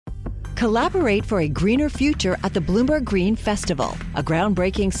Collaborate for a greener future at the Bloomberg Green Festival, a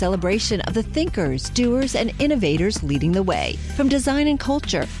groundbreaking celebration of the thinkers, doers, and innovators leading the way. From design and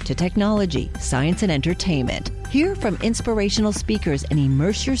culture to technology, science, and entertainment. Hear from inspirational speakers and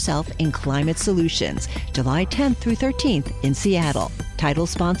immerse yourself in climate solutions. July 10th through 13th in Seattle. Title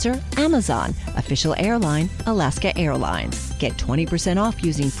sponsor, Amazon. Official airline, Alaska Airlines. Get 20% off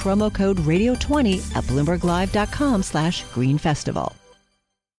using promo code Radio20 at BloombergLive.com/Green Festival.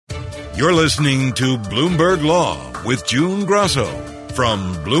 You're listening to Bloomberg Law with June Grosso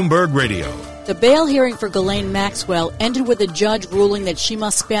from Bloomberg Radio. The bail hearing for Ghislaine Maxwell ended with a judge ruling that she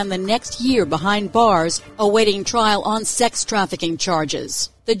must spend the next year behind bars awaiting trial on sex trafficking charges.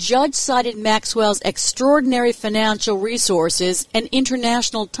 The judge cited Maxwell's extraordinary financial resources and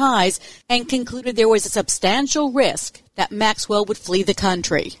international ties and concluded there was a substantial risk that Maxwell would flee the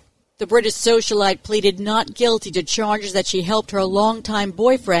country. The British socialite pleaded not guilty to charges that she helped her longtime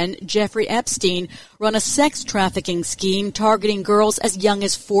boyfriend, Jeffrey Epstein, run a sex trafficking scheme targeting girls as young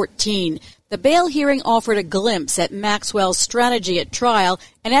as 14. The bail hearing offered a glimpse at Maxwell's strategy at trial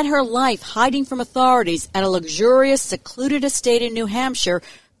and at her life hiding from authorities at a luxurious, secluded estate in New Hampshire,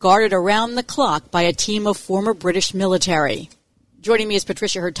 guarded around the clock by a team of former British military. Joining me is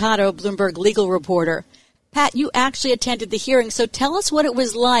Patricia Hurtado, Bloomberg legal reporter. Pat, you actually attended the hearing, so tell us what it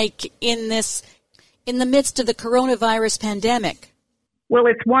was like in the midst of the coronavirus pandemic. Well,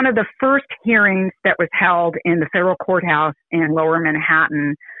 it's one of the first hearings that was held in the federal courthouse in Lower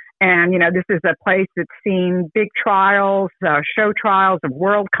Manhattan. And, this is a place that's seen big trials, show trials of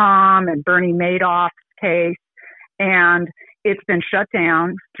WorldCom and Bernie Madoff's case. And it's been shut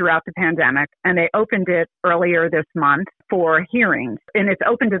down throughout the pandemic, and they opened it earlier this month for hearings. And it's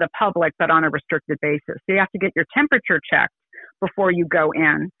open to the public, but on a restricted basis. So you have to get your temperature checked before you go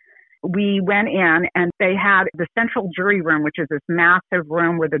in. We went in, and they had the central jury room, which is this massive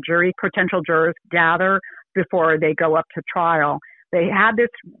room where the potential jurors gather before they go up to trial. They had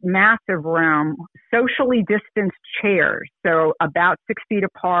this massive room, socially distanced chairs, so about 6 feet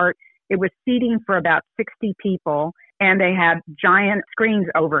apart. It was seating for about 60 people. And they had giant screens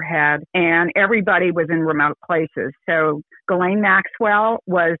overhead, and everybody was in remote places. So Ghislaine Maxwell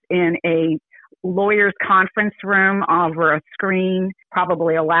was in a lawyer's conference room over a screen,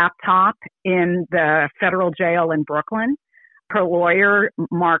 probably a laptop, in the federal jail in Brooklyn. Her lawyer,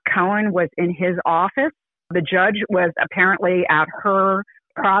 Mark Cohen, was in his office. The judge was apparently at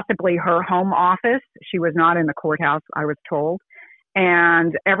possibly her home office. She was not in the courthouse, I was told.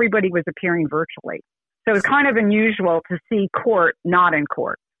 And everybody was appearing virtually. So it's kind of unusual to see court not in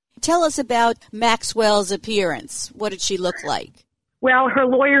court. Tell us about Maxwell's appearance. What did she look like? Well, her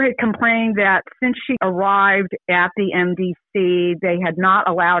lawyer had complained that since she arrived at the MDC, they had not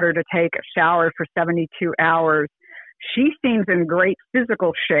allowed her to take a shower for 72 hours. She seems in great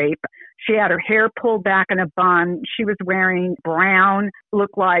physical shape. She had her hair pulled back in a bun. She was wearing brown,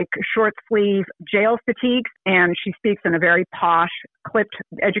 looked like short sleeve jail fatigues, and she speaks in a very posh, clipped,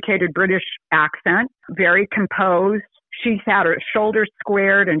 educated British accent, very composed. She's had her shoulders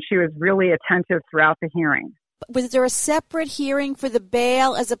squared, and she was really attentive throughout the hearing. Was there a separate hearing for the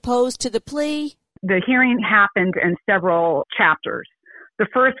bail as opposed to the plea? The hearing happened in several chapters. The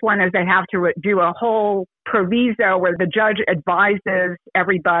first one is they have to do a whole proviso where the judge advises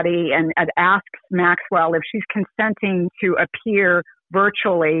everybody and asks Maxwell if she's consenting to appear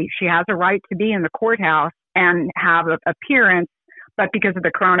virtually. She has a right to be in the courthouse and have an appearance, but because of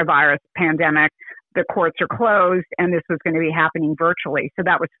the coronavirus pandemic, the courts are closed and this was going to be happening virtually. So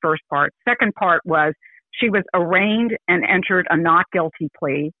that was first part. Second part was she was arraigned and entered a not guilty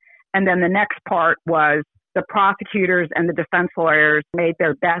plea. And then the next part was the prosecutors and the defense lawyers made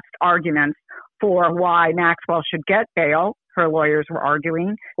their best arguments for why Maxwell should get bail, her lawyers were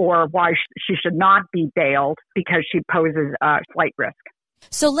arguing, or why she should not be bailed because she poses a slight risk.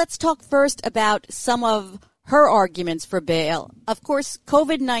 So let's talk first about some of her arguments for bail. Of course,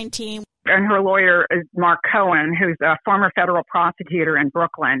 COVID-19. And her lawyer is Mark Cohen, who's a former federal prosecutor in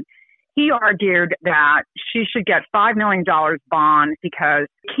Brooklyn. He argued that she should get $5 million bond because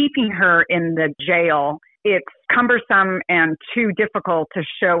keeping her in the jail, it's cumbersome and too difficult to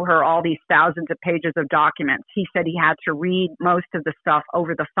show her all these thousands of pages of documents. He said he had to read most of the stuff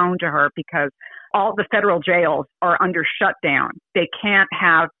over the phone to her because all the federal jails are under shutdown. They can't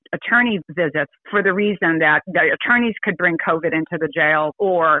have attorney visits for the reason that the attorneys could bring COVID into the jail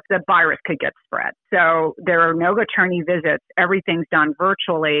or the virus could get spread. So there are no attorney visits. Everything's done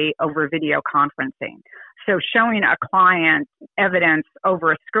virtually over video conferencing. So showing a client evidence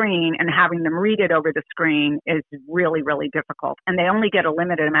over a screen and having them read it over the screen is really, really difficult. And they only get a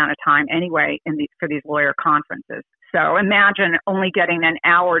limited amount of time anyway for these lawyer conferences. So imagine only getting an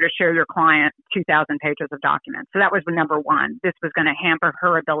hour to show your client 2,000 pages of documents. So that was number one. This was going to hamper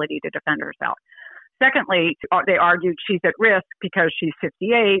her ability to defend herself. Secondly, they argued she's at risk because she's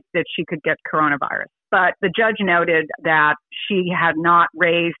 58, that she could get coronavirus. But the judge noted that she had not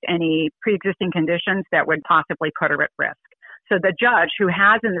raised any pre-existing conditions that would possibly put her at risk. So the judge, who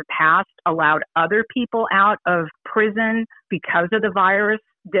has in the past allowed other people out of prison because of the virus,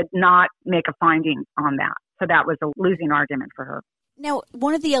 did not make a finding on that. So that was a losing argument for her. Now,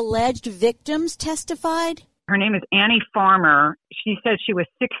 one of the alleged victims testified? Her name is Annie Farmer. She said she was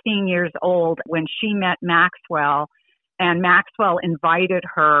 16 years old when she met Maxwell, and Maxwell invited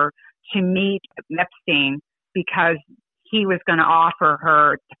her to meet Epstein because he was going to offer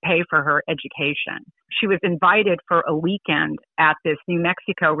her to pay for her education. She was invited for a weekend at this New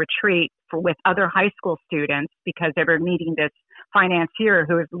Mexico retreat with other high school students because they were meeting this financier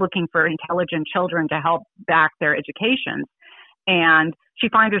who was looking for intelligent children to help back their educations. And she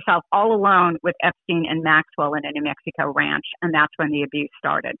finds herself all alone with Epstein and Maxwell in a New Mexico ranch, and that's when the abuse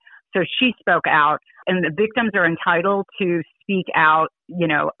started. So she spoke out, and the victims are entitled to speak out,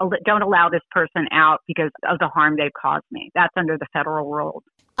 don't allow this person out because of the harm they've caused me. That's under the federal rules.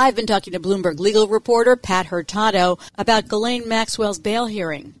 I've been talking to Bloomberg legal reporter Pat Hurtado about Ghislaine Maxwell's bail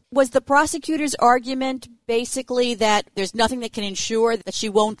hearing. Was the prosecutor's argument basically that there's nothing that can ensure that she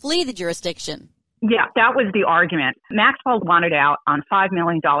won't flee the jurisdiction? Yeah, that was the argument. Maxwell wanted out on $5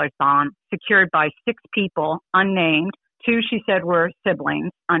 million bond secured by 6 people, unnamed. 2, she said, were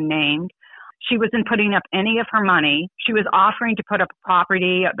siblings, unnamed. She wasn't putting up any of her money. She was offering to put up a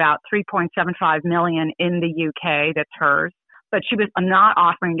property about $3.75 million in the UK that's hers, but she was not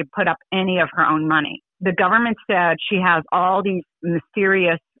offering to put up any of her own money. The government said she has all these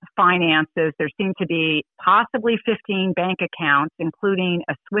mysterious finances. There seem to be possibly 15 bank accounts, including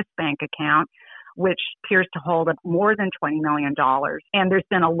a Swiss bank account, which appears to hold more than $20 million. And there's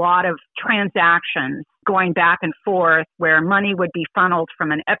been a lot of transactions going back and forth where money would be funneled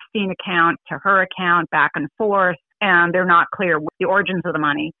from an Epstein account to her account back and forth, and they're not clear the origins of the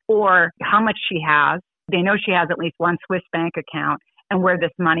money or how much she has. They know she has at least one Swiss bank account and where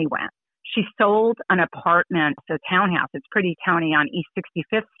this money went. She sold an apartment, a townhouse, it's pretty towny, on East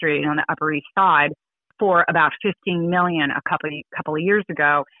 65th Street on the Upper East Side for about $15 million a couple of years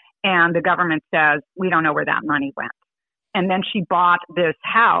ago. And the government says, we don't know where that money went. And then she bought this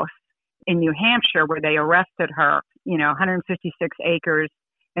house in New Hampshire where they arrested her, 156 acres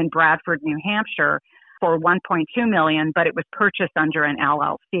in Bradford, New Hampshire for $1.2 million, but it was purchased under an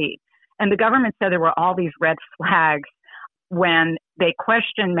LLC. And the government said there were all these red flags. When they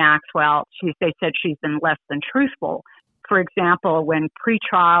questioned Maxwell, they said she's been less than truthful. For example, when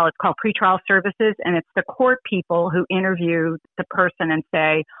pretrial, it's called pretrial services, and it's the court people who interview the person and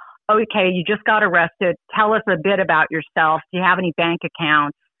say, okay, you just got arrested. Tell us a bit about yourself. Do you have any bank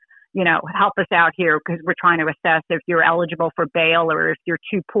accounts? Help us out here because we're trying to assess if you're eligible for bail or if you're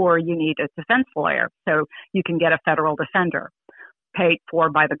too poor, you need a defense lawyer so you can get a federal defender paid for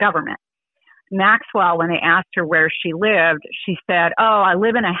by the government. Maxwell, when they asked her where she lived, she said, I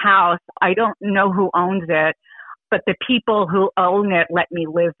live in a house. I don't know who owns it, but the people who own it let me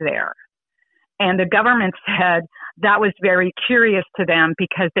live there. And the government said that was very curious to them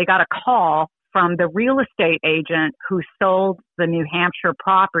because they got a call from the real estate agent who sold the New Hampshire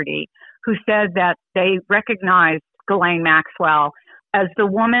property, who said that they recognized Ghislaine Maxwell as the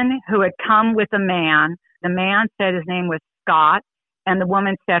woman who had come with a man. The man said his name was Scott, and the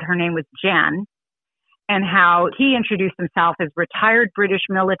woman said her name was Jen, and how he introduced himself as retired British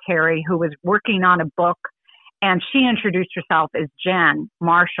military who was working on a book, and she introduced herself as Jen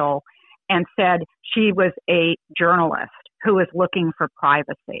Marshall and said she was a journalist who was looking for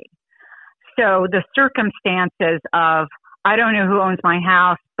privacy. So the circumstances of, I don't know who owns my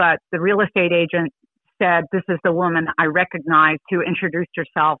house, but the real estate agent said, this is the woman I recognized who introduced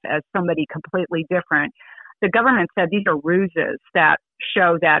herself as somebody completely different. The government said these are ruses that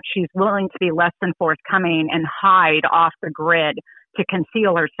show that she's willing to be less than forthcoming and hide off the grid to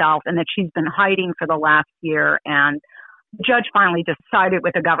conceal herself, and that she's been hiding for the last year. And the judge finally decided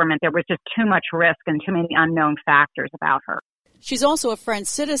with the government there was just too much risk and too many unknown factors about her. She's also a French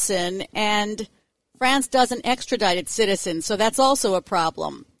citizen, and France doesn't extradite its citizens, so that's also a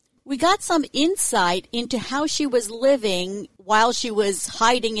problem. We got some insight into how she was living while she was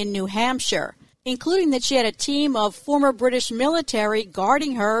hiding in New Hampshire, including that she had a team of former British military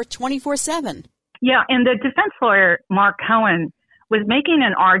guarding her 24/7. Yeah, and the defense lawyer, Mark Cohen, was making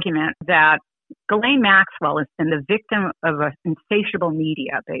an argument that Ghislaine Maxwell has been the victim of an insatiable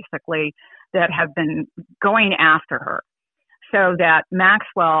media, basically, that have been going after her. So that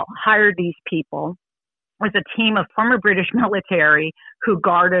Maxwell hired these people was a team of former British military who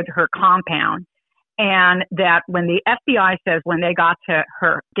guarded her compound. And that when the FBI says when they got to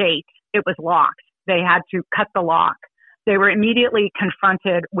her gate, it was locked. They had to cut the lock. They were immediately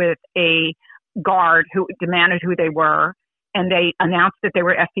confronted with a guard who demanded who they were, and they announced that they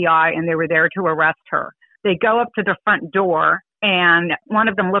were FBI and they were there to arrest her. They go up to the front door, and one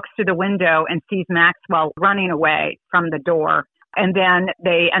of them looks through the window and sees Maxwell running away from the door. And then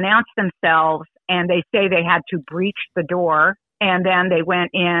they announce themselves, and they say they had to breach the door. And then they went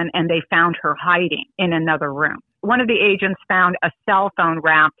in and they found her hiding in another room. One of the agents found a cell phone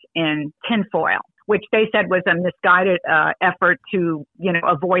wrapped in tinfoil, which they said was a misguided effort to,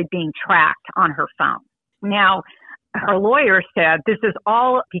 avoid being tracked on her phone. Now, her lawyer said this is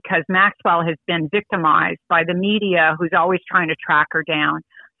all because Maxwell has been victimized by the media who's always trying to track her down.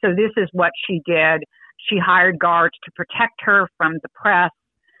 So this is what she did. She hired guards to protect her from the press,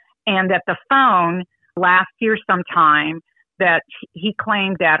 and that the phone last year sometime that he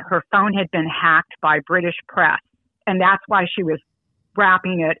claimed that her phone had been hacked by British press. And that's why she was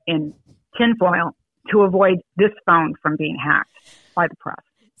wrapping it in tinfoil to avoid this phone from being hacked by the press.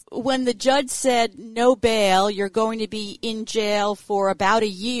 When the judge said no bail, you're going to be in jail for about a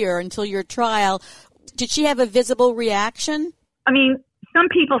year until your trial, did she have a visible reaction? I mean, some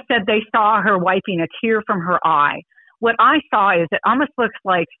people said they saw her wiping a tear from her eye. What I saw is it almost looks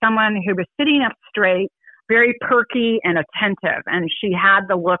like someone who was sitting up straight, very perky and attentive. And she had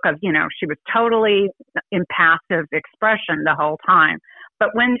the look of, she was totally impassive expression the whole time. But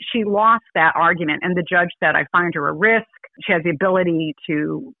when she lost that argument and the judge said, I find her a risk, she has the ability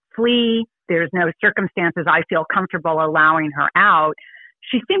to flee, there's no circumstances I feel comfortable allowing her out,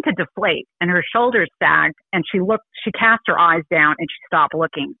 she seemed to deflate and her shoulders sagged and she cast her eyes down and she stopped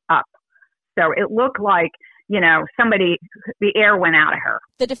looking up. So it looked like, the air went out of her.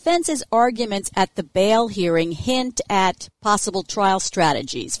 The defense's arguments at the bail hearing hint at possible trial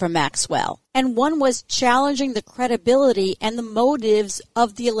strategies for Maxwell. And one was challenging the credibility and the motives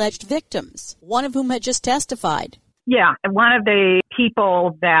of the alleged victims, one of whom had just testified. Yeah, one of the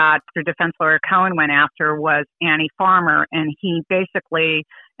people that the defense lawyer Cohen went after was Annie Farmer, and he basically,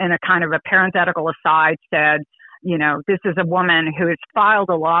 in a kind of a parenthetical aside, said, this is a woman who has filed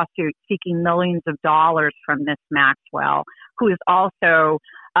a lawsuit seeking millions of dollars from Miss Maxwell, who has also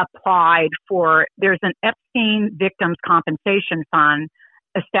applied for, there's an Epstein Victims Compensation Fund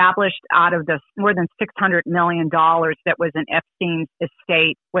established out of the more than $600 million that was in Epstein's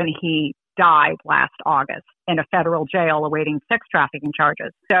estate when he died last August in a federal jail awaiting sex trafficking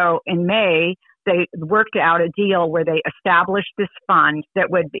charges. So in May, they worked out a deal where they established this fund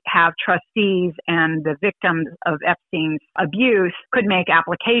that would have trustees and the victims of Epstein's abuse could make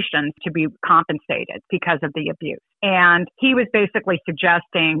applications to be compensated because of the abuse. And he was basically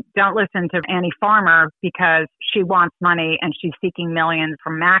suggesting, don't listen to Annie Farmer because she wants money and she's seeking millions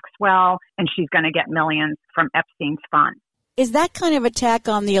from Maxwell and she's going to get millions from Epstein's fund. Is that kind of attack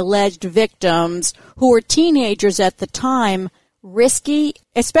on the alleged victims, who were teenagers at the time, risky,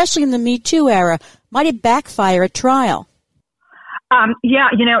 especially in the Me Too era? Might it backfire at trial? Yeah,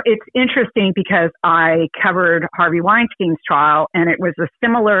 it's interesting because I covered Harvey Weinstein's trial, and it was a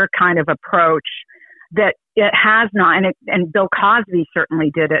similar kind of approach that it has not, and Bill Cosby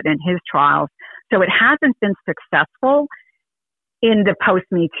certainly did it in his trials. So it hasn't been successful in the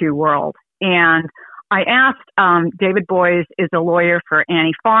post-Me Too world. And I asked, David Boies is a lawyer for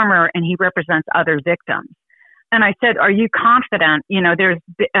Annie Farmer, and he represents other victims. And I said, are you confident? There's,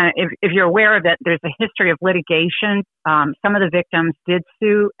 if you're aware of it, there's a history of litigation. Some of the victims did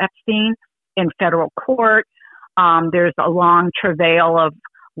sue Epstein in federal court. There's a long travail of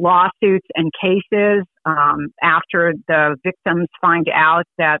lawsuits and cases after the victims find out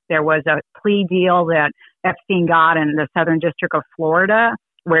that there was a plea deal that Epstein got in the Southern District of Florida,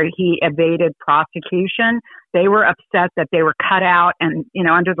 where he evaded prosecution. They were upset that they were cut out, and,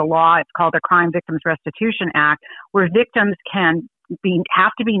 under the law, it's called the Crime Victims Restitution Act, where victims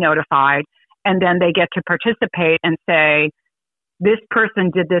have to be notified, and then they get to participate and say, this person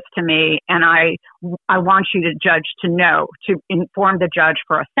did this to me, and I want you to judge to know, to inform the judge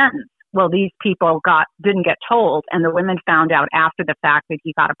for a sentence. Well, these people didn't get told, and the women found out after the fact that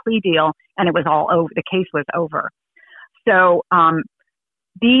he got a plea deal, and it was all over. The case was over. So,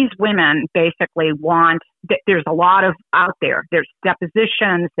 these women basically there's a lot of out there. There's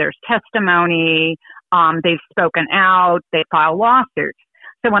depositions, there's testimony, they've spoken out, they file lawsuits.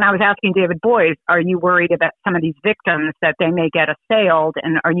 So when I was asking David Boies, are you worried about some of these victims that they may get assailed?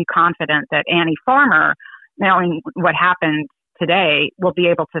 And are you confident that Annie Farmer, knowing what happened today, will be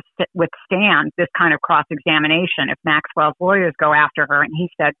able to withstand this kind of cross-examination if Maxwell's lawyers go after her? And he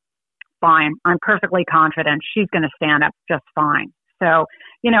said, fine. I'm perfectly confident she's going to stand up just fine. So,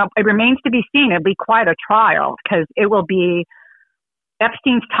 it remains to be seen. It'll be quite a trial because it will be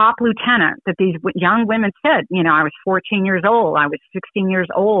Epstein's top lieutenant that these young women said, I was 14 years old, I was 16 years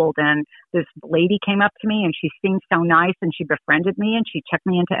old, and this lady came up to me and she seemed so nice and she befriended me and she took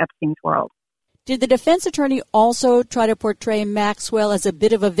me into Epstein's world. Did the defense attorney also try to portray Maxwell as a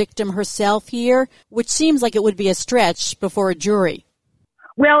bit of a victim herself here, which seems like it would be a stretch before a jury?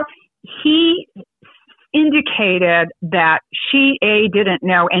 Well, he indicated that she, didn't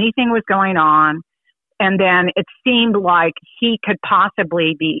know anything was going on. And then it seemed like he could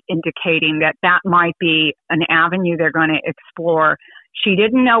possibly be indicating that might be an avenue they're going to explore. She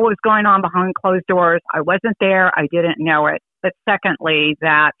didn't know what was going on behind closed doors. I wasn't there. I didn't know it. But secondly,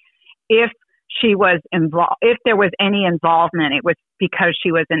 that if she was involved, if there was any involvement, it was because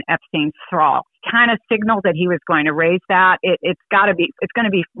she was an Epstein thrall. Kind of signaled that he was going to raise that. It's going to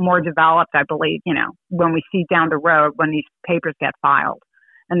be more developed, I believe, when we see down the road when these papers get filed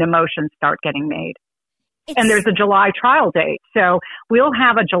and the motions start getting made. And there's a July trial date. So we'll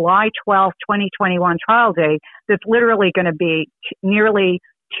have a July 12, 2021 trial date that's literally going to be nearly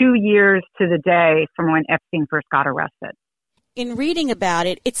 2 years to the day from when Epstein first got arrested. In reading about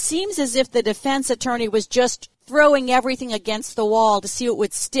it, it seems as if the defense attorney was just throwing everything against the wall to see what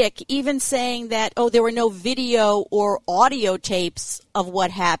would stick, even saying that, there were no video or audio tapes of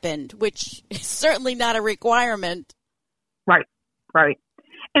what happened, which is certainly not a requirement. Right.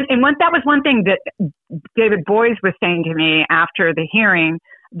 And that was one thing that David Boies was saying to me after the hearing,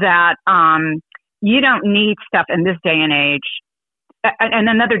 that you don't need stuff in this day and age. And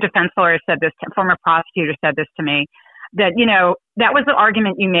another defense lawyer said this, former prosecutor said this to me, that, that was the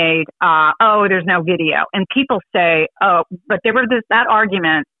argument you made, there's no video. And people say, but that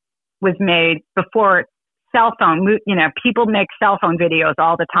argument was made before cell phone, people make cell phone videos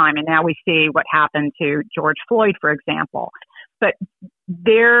all the time. And now we see what happened to George Floyd, for example. But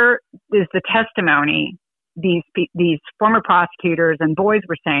there is the testimony, these former prosecutors and Boies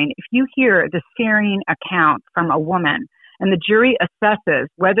were saying, if you hear the searing account from a woman and the jury assesses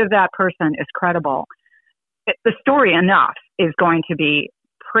whether that person is credible, the story enough is going to be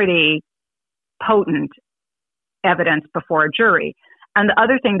pretty potent evidence before a jury. And the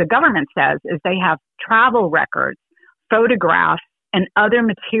other thing the government says is they have travel records, photographs, and other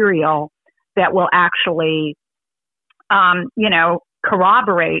material that will actually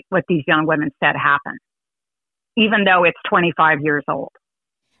corroborate what these young women said happened, even though it's 25 years old.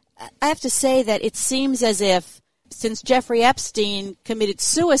 I have to say that it seems as if since Jeffrey Epstein committed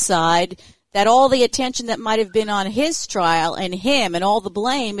suicide, that all the attention that might have been on his trial and him and all the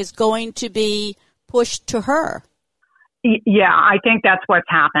blame is going to be pushed to her. Yeah, I think that's what's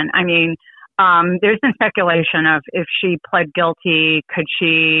happened. I mean, there's been speculation of if she pled guilty, could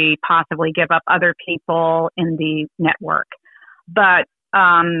she possibly give up other people in the network? But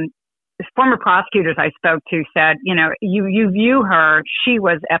former prosecutors I spoke to said, you view her, she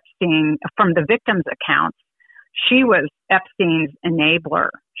was Epstein, from the victim's accounts, she was Epstein's enabler.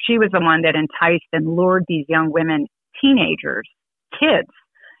 She was the one that enticed and lured these young women, teenagers, kids,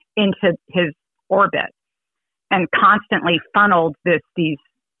 into his orbit and constantly funneled these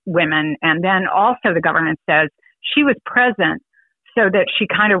women. And then also the government says she was present so that she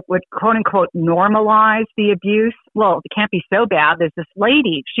kind of would, quote unquote, normalize the abuse. Well, it can't be so bad. There's this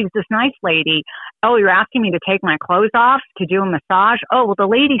lady. She's this nice lady. Oh, you're asking me to take my clothes off to do a massage? Oh, well, the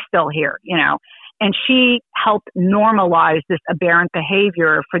lady's still here, And she helped normalize this aberrant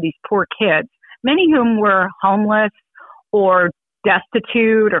behavior for these poor kids, many of whom were homeless or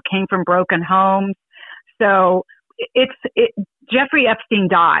destitute or came from broken homes. So Jeffrey Epstein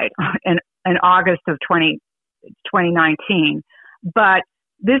died in August of 2019, but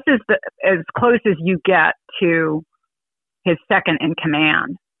this is as close as you get to his second in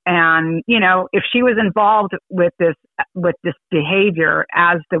command. And, if she was involved with this behavior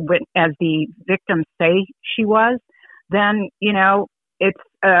as the victims say she was, then,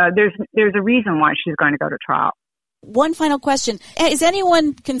 there's a reason why she's going to go to trial. One final question. Is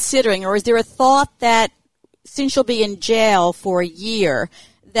anyone considering, or is there a thought that since she'll be in jail for a year,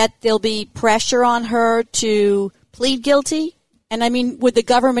 that there'll be pressure on her to plead guilty? And I mean, would the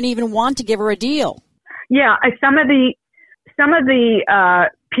government even want to give her a deal? Yeah, some of the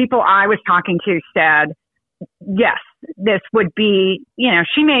people I was talking to said, yes, this would be,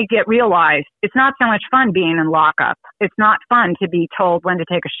 she may realize it's not so much fun being in lockup. It's not fun to be told when to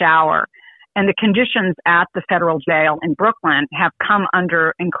take a shower. And the conditions at the federal jail in Brooklyn have come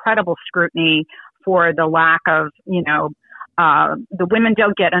under incredible scrutiny for the lack of, The women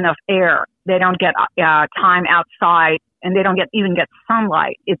don't get enough air. They don't get time outside, and they don't even get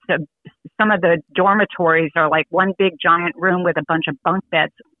sunlight. Some of the dormitories are like one big giant room with a bunch of bunk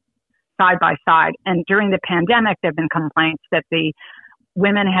beds side by side. And during the pandemic, there have been complaints that the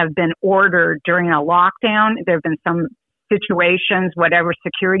women have been ordered during a lockdown. There have been some situations, whatever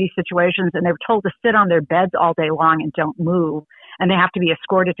security situations, and they're told to sit on their beds all day long and don't move. And they have to be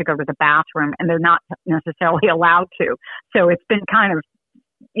escorted to go to the bathroom, and they're not necessarily allowed to. So it's been kind of,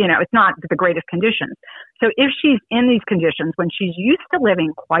 it's not the greatest conditions. So if she's in these conditions, when she's used to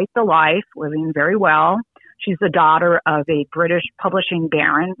living quite the life, living very well, she's the daughter of a British publishing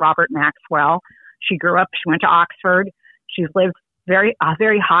baron, Robert Maxwell. She went to Oxford. She's lived a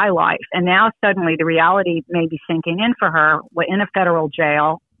very high life. And now suddenly the reality may be sinking in for her. We're in a federal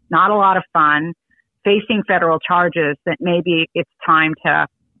jail, not a lot of fun, facing federal charges, that maybe it's time to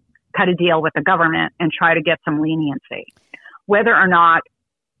cut a deal with the government and try to get some leniency. Whether or not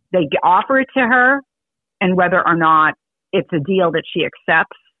they offer it to her, and whether or not it's a deal that she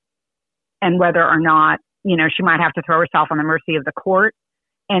accepts, and whether or not, she might have to throw herself on the mercy of the court,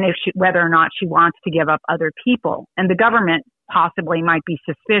 and whether or not she wants to give up other people. And the government possibly might be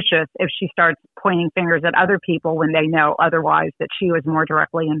suspicious if she starts pointing fingers at other people when they know otherwise that she was more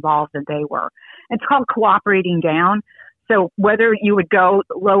directly involved than they were. It's called cooperating down. So whether you would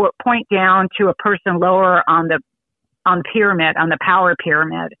point down to a person lower on the pyramid, on the power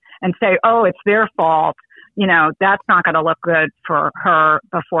pyramid, and say, oh, it's their fault, that's not going to look good for her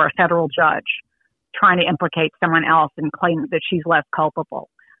before a federal judge trying to implicate someone else and claim that she's less culpable.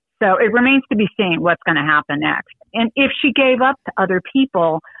 So it remains to be seen what's going to happen next. And if she gave up to other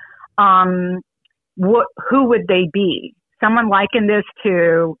people, who would they be? Someone likened this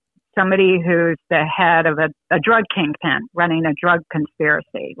to somebody who's the head of a drug kingpin running a drug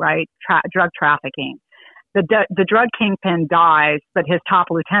conspiracy, right? Drug trafficking. The drug kingpin dies, but his top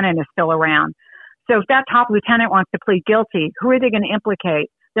lieutenant is still around. So if that top lieutenant wants to plead guilty, who are they going to implicate?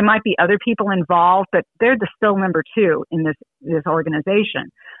 There might be other people involved, but they're still number two in this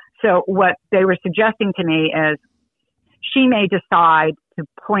organization. So what they were suggesting to me is she may decide to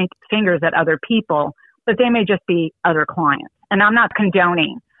point fingers at other people, but they may just be other clients. And I'm not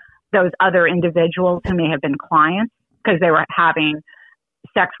condoning those other individuals who may have been clients because they were having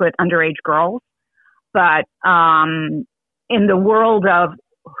sex with underage girls. But in the world of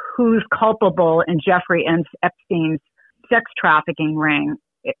who's culpable in Jeffrey Epstein's sex trafficking ring,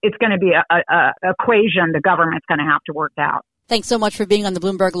 it's going to be a equation the government's going to have to work out. Thanks so much for being on the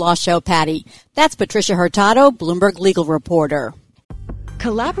Bloomberg Law Show, Patty. That's Patricia Hurtado, Bloomberg legal reporter.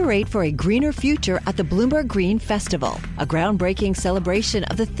 Collaborate for a greener future at the Bloomberg Green Festival, a groundbreaking celebration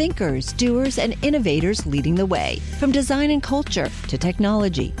of the thinkers, doers, and innovators leading the way. From design and culture to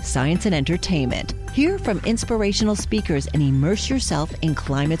technology, science, and entertainment. Hear from inspirational speakers and immerse yourself in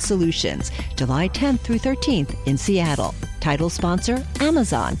climate solutions. July 10th through 13th in Seattle. Title sponsor,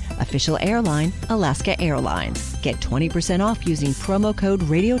 Amazon. Official airline, Alaska Airlines. Get 20% off using promo code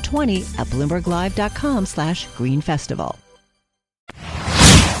radio20 at BloombergLive.com/greenfestival.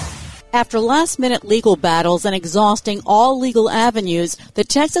 After last-minute legal battles and exhausting all legal avenues, the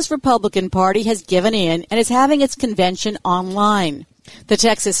Texas Republican Party has given in and is having its convention online. The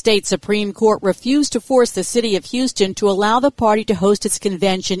Texas State Supreme Court refused to force the city of Houston to allow the party to host its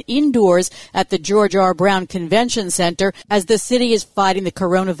convention indoors at the George R. Brown Convention Center as the city is fighting the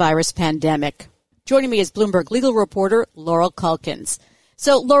coronavirus pandemic. Joining me is Bloomberg legal reporter Laurel Calkins.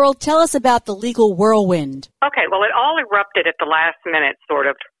 So, Laurel, tell us about the legal whirlwind. Okay, well, it all erupted at the last minute, sort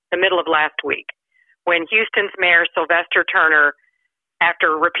of, the middle of last week, when Houston's Mayor Sylvester Turner,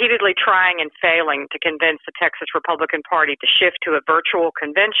 after repeatedly trying and failing to convince the Texas Republican Party to shift to a virtual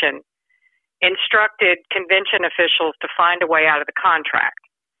convention, instructed convention officials to find a way out of the contract.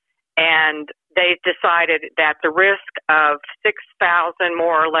 And they decided that the risk of 6,000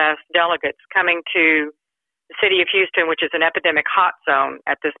 more or less delegates coming to the city of Houston, which is an epidemic hot zone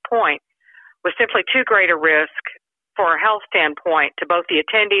at this point, was simply too great a risk for a health standpoint to both the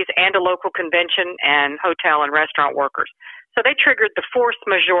attendees and a local convention and hotel and restaurant workers. So they triggered the force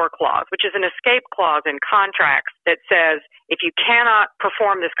majeure clause, which is an escape clause in contracts that says if you cannot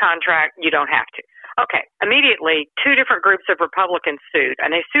perform this contract, you don't have to. Okay, immediately, two different groups of Republicans sued,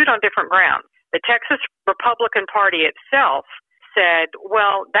 and they sued on different grounds. The Texas Republican Party itself said,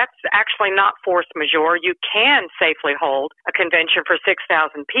 well, that's actually not force majeure. You can safely hold a convention for 6,000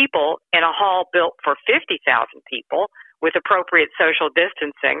 people in a hall built for 50,000 people with appropriate social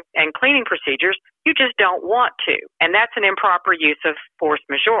distancing and cleaning procedures. You just don't want to. And that's an improper use of force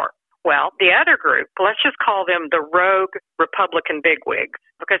majeure. Well, the other group, let's just call them the rogue Republican bigwigs,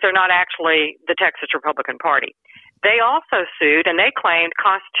 because they're not actually the Texas Republican Party. they also sued, and they claimed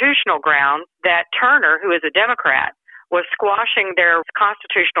constitutional grounds that Turner, who is a Democrat, was squashing their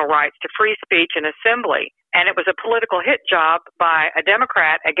constitutional rights to free speech and assembly. And it was a political hit job by a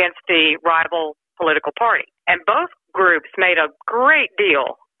Democrat against the rival political party. And both groups made a great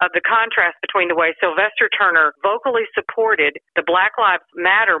deal of the contrast between the way Sylvester Turner vocally supported the Black Lives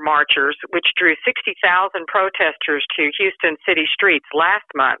Matter marchers, which drew 60,000 protesters to Houston city streets last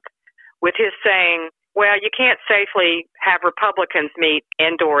month, with his saying, well, you can't safely have Republicans meet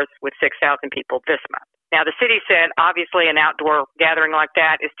indoors with 6,000 people this month. Now, the city said, obviously, an outdoor gathering like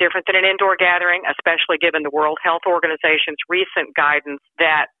that is different than an indoor gathering, especially given the World Health Organization's recent guidance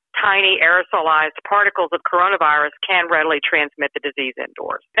that tiny aerosolized particles of coronavirus can readily transmit the disease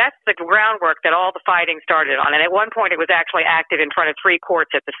indoors. That's the groundwork that all the fighting started on. And at one point, it was actually active in front of 3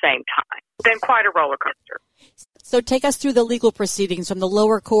 courts at the same time. It's been quite a roller coaster. So take us through the legal proceedings from the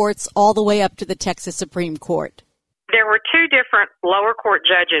lower courts all the way up to the Texas Supreme Court. There were 2 different lower court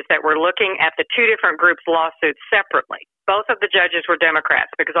judges that were looking at the 2 different groups' lawsuits separately. Both of the judges were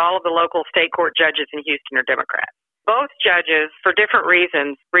Democrats because all of the local state court judges in Houston are Democrats. Both judges, for different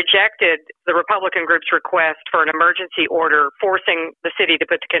reasons, rejected the Republican group's request for an emergency order forcing the city to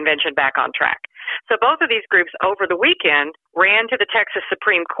put the convention back on track. So both of these groups over the weekend ran to the Texas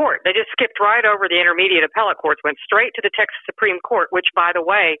Supreme Court. They just skipped right over the intermediate appellate courts, went straight to the Texas Supreme Court, which, by the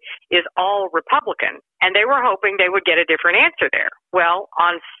way, is all Republican. And they were hoping they would get a different answer there. Well,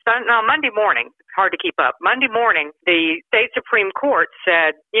 on Monday morning, it's hard to keep up. Monday morning, the state Supreme Court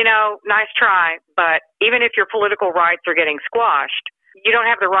said, nice try, but even if your political rights are getting squashed, you don't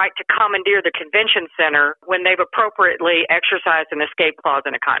have the right to commandeer the convention center when they've appropriately exercised an escape clause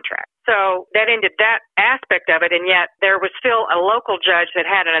in a contract. So that ended that aspect of it, and yet there was still a local judge that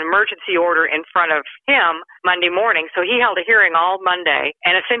had an emergency order in front of him Monday morning. So he held a hearing all Monday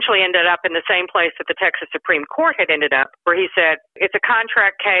and essentially ended up in the same place that the Texas Supreme Court had ended up, where he said, it's a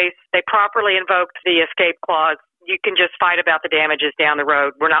contract case. They properly invoked the escape clause. You can just fight about the damages down the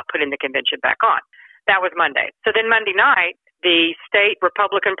road. We're not putting the convention back on. That was Monday. So then Monday night, the state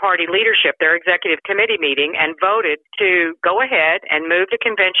Republican Party leadership, their executive committee meeting, and voted to go ahead and move the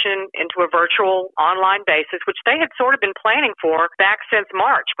convention into a virtual online basis, which they had sort of been planning for back since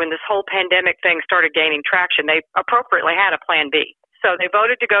March when this whole pandemic thing started gaining traction. They appropriately had a plan B. So they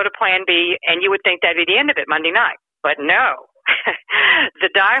voted to go to plan B, and you would think that'd be the end of it Monday night. But no.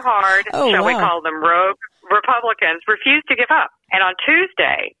 The diehard, we call them rogue Republicans, refused to give up. And on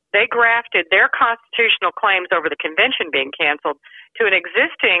Tuesday, they grafted their constitutional claims over the convention being canceled to an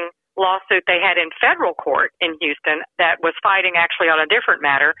existing lawsuit they had in federal court in Houston that was fighting actually on a different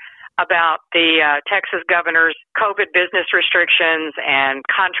matter about the Texas governor's COVID business restrictions and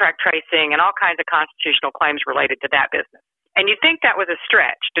contract tracing and all kinds of constitutional claims related to that business. And you'd think that was a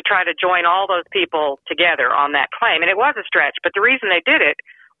stretch to try to join all those people together on that claim. And it was a stretch, but the reason they did it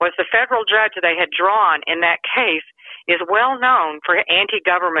was the federal judge they had drawn in that case is well known for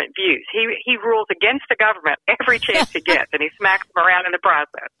anti-government views. He rules against the government every chance he gets, and he smacks them around in the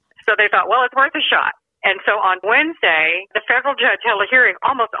process. So they thought, well, it's worth a shot. And so on Wednesday, the federal judge held a hearing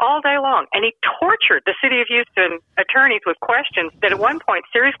almost all day long, and he tortured the city of Houston attorneys with questions that at one point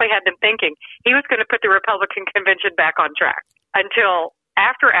seriously had them thinking he was going to put the Republican convention back on track. Until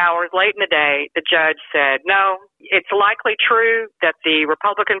after hours, late in the day, the judge said, no, it's likely true that the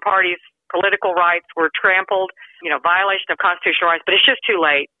Republican Party's political rights were trampled, violation of constitutional rights, but it's just too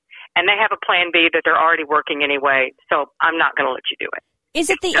late. And they have a plan B that they're already working anyway, so I'm not going to let you do it.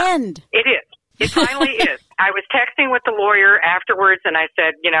 Is it the end? It is. It finally is. I was texting with the lawyer afterwards, and I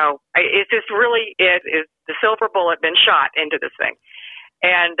said, is this really it? Is the silver bullet been shot into this thing?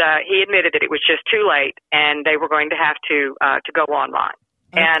 And he admitted that it was just too late, and they were going to have to go online.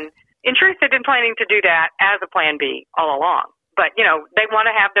 Okay. And in truth, they've been planning to do that as a plan B all along. But, they want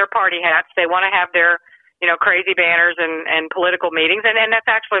to have their party hats. They want to have their, crazy banners and political meetings. And that's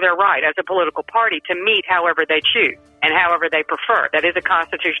actually their right as a political party to meet however they choose and however they prefer. That is a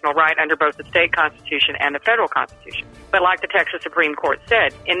constitutional right under both the state constitution and the federal constitution. But like the Texas Supreme Court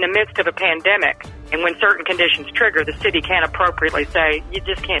said, in the midst of a pandemic and when certain conditions trigger, the city can appropriately say, you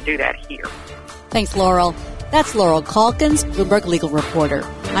just can't do that here. Thanks, Laurel. That's Laurel Calkins, Bloomberg legal reporter.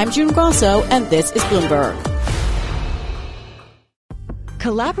 I'm June Grosso, and this is Bloomberg.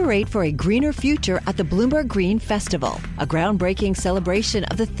 Collaborate for a greener future at the Bloomberg Green Festival, a groundbreaking celebration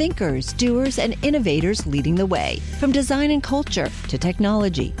of the thinkers, doers, and innovators leading the way. From design and culture to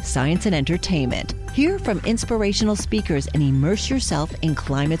technology, science, and entertainment. Hear from inspirational speakers and immerse yourself in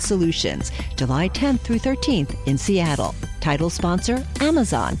climate solutions. July 10th through 13th in Seattle. Title sponsor,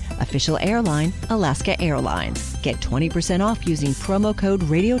 Amazon. Official airline, Alaska Airlines. Get 20% off using promo code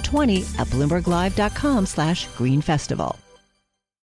radio20 at BloombergLive.com/Green Festival.